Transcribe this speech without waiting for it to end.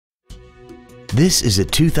This is a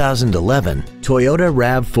 2011 Toyota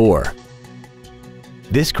RAV4.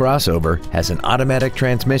 This crossover has an automatic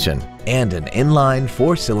transmission and an inline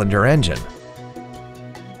 4-cylinder engine.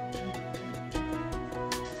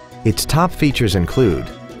 Its top features include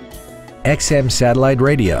XM satellite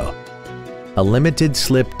radio, a limited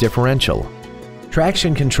slip differential,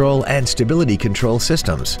 traction control and stability control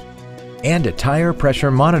systems, and a tire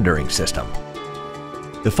pressure monitoring system.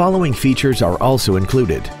 The following features are also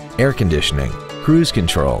included: air conditioning, cruise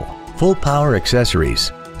control, full power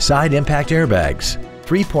accessories, side impact airbags,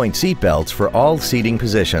 3-point seat belts for all seating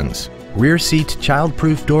positions, rear seat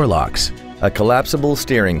child-proof door locks, a collapsible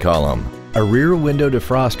steering column, a rear window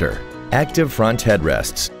defroster, active front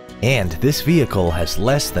headrests, and this vehicle has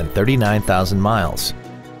less than 39,000 miles.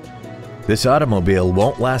 This automobile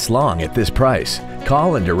won't last long at this price.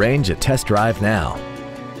 Call and arrange a test drive now.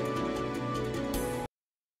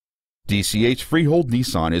 DCH Freehold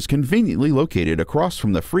Nissan is conveniently located across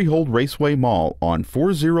from the Freehold Raceway Mall on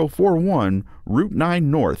 4041 Route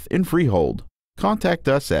 9 North in Freehold. Contact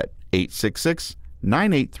us at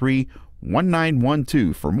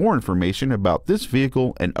 866-983-1912 for more information about this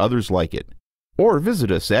vehicle and others like it. Or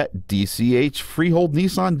visit us at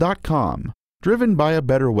dchfreeholdnissan.com. Driven by a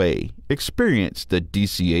better way. Experience the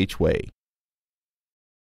DCH way.